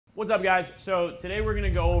What's up, guys? So today we're going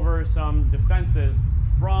to go over some defenses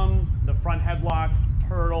from the front headlock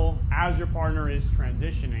turtle as your partner is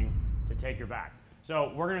transitioning to take your back.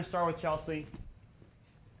 So we're going to start with Chelsea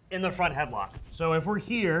in the front headlock. So if we're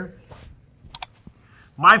here,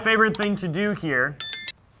 my favorite thing to do here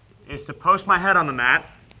is to post my head on the mat,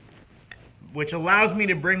 which allows me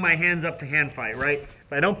to bring my hands up to hand fight, right?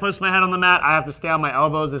 If I don't post my head on the mat, I have to stay on my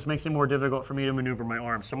elbows. This makes it more difficult for me to maneuver my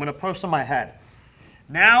arms. So I'm going to post on my head.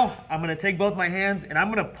 Now, I'm going to take both my hands and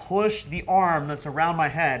I'm going to push the arm that's around my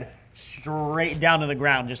head straight down to the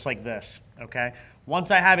ground, just like this, okay?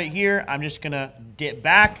 Once I have it here, I'm just going to dip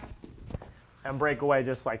back and break away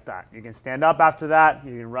just like that. You can stand up after that,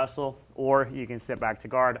 you can wrestle, or you can sit back to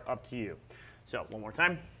guard, up to you. So, one more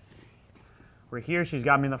time. We're here, she's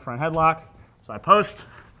got me in the front headlock. So I post,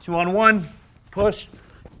 2-on-1, push,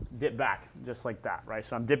 dip back, just like that, right?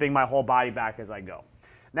 So I'm dipping my whole body back as I go.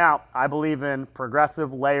 Now, I believe in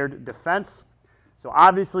progressive layered defense. So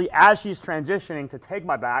obviously, as she's transitioning to take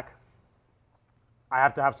my back, I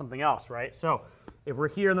have to have something else, right? So if we're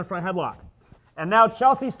here in the front headlock, and now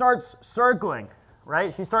Chelsea starts circling,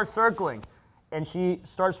 right? She starts circling, and she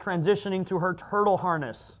starts transitioning to her turtle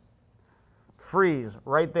harness. Freeze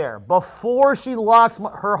right there before she locks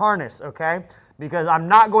her harness, okay? Because I'm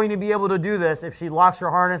not going to be able to do this if she locks her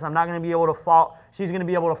harness. I'm not going to be able to follow. She's going to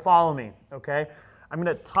be able to follow me, okay? I'm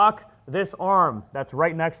going to tuck this arm that's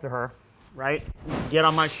right next to her, right? Get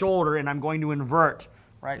on my shoulder, and I'm going to invert,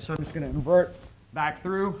 right? So I'm just going to invert back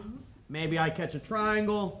through. Maybe I catch a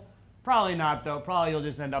triangle. Probably not, though. Probably you'll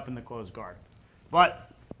just end up in the closed guard. But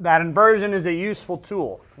that inversion is a useful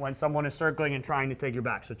tool when someone is circling and trying to take your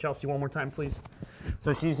back. So Chelsea, one more time, please.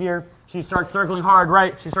 So she's here. She starts circling hard,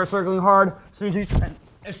 right? She starts circling hard.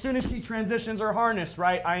 As soon as she transitions her harness,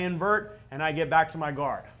 right, I invert and I get back to my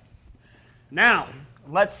guard. Now,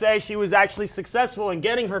 let's say she was actually successful in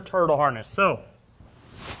getting her turtle harness. So,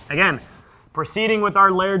 again, proceeding with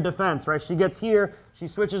our layered defense, right? She gets here. She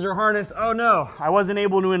switches her harness. Oh, no, I wasn't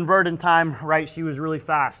able to invert in time, right? She was really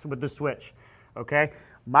fast with the switch, okay?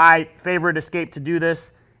 My favorite escape to do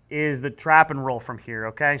this is the trap and roll from here,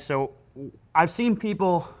 okay? So I've seen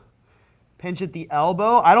people pinch at the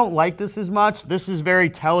elbow. I don't like this as much. This is very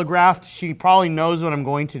telegraphed. She probably knows what I'm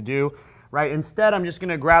going to do, right? Instead, I'm just going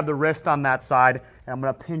to grab the wrist on that side, and I'm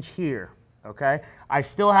going to pinch here, okay? I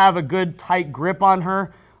still have a good tight grip on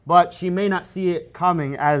her, but she may not see it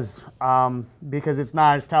coming as because it's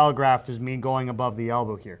not as telegraphed as me going above the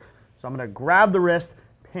elbow here. So I'm going to grab the wrist,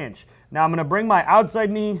 pinch. Now I'm going to bring my outside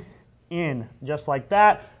knee in just like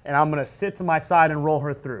that, and I'm going to sit to my side and roll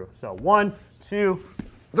her through. So 1, 2,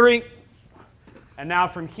 3. And now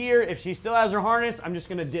from here, if she still has her harness, I'm just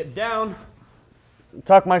going to dip down,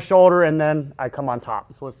 tuck my shoulder, and then I come on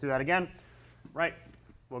top. So let's do that again. Right.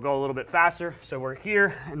 We'll go a little bit faster. So we're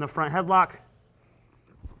here in the front headlock.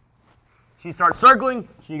 She starts circling.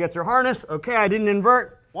 She gets her harness. Okay, I didn't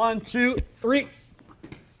invert. 1, 2, 3.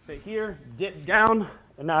 Sit here, dip down,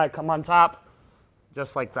 and now I come on top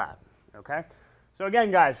just like that. Okay? So again,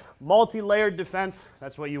 guys, multi-layered defense.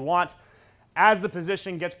 That's what you want. As the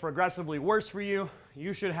position gets progressively worse for you,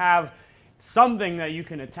 you should have something that you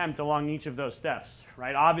can attempt along each of those steps,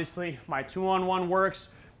 right? Obviously, if my 2-on-1 works,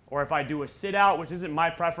 or if I do a sit-out, which isn't my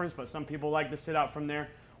preference, but some people like to sit out from there,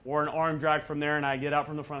 or an arm drag from there and I get out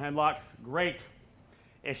from the front headlock, great.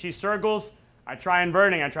 If she circles, I try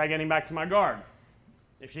inverting, I try getting back to my guard.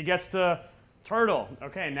 If she gets to turtle,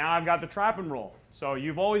 okay, now I've got the trap and roll. So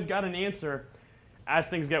you've always got an answer as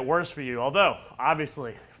things get worse for you. Although,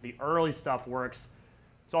 obviously, if the early stuff works,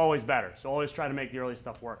 it's always better. So always try to make the early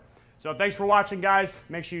stuff work. So thanks for watching, guys.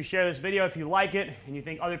 Make sure you share this video if you like it and you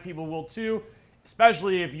think other people will too,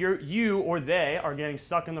 especially if you or they are getting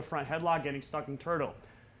stuck in the front headlock, getting stuck in turtle.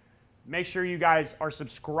 Make sure you guys are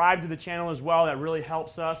subscribed to the channel as well. That really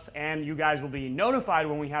helps us, and you guys will be notified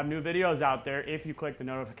when we have new videos out there if you click the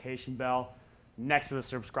notification bell next to the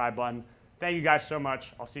subscribe button. Thank you guys so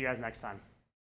much. I'll see you guys next time.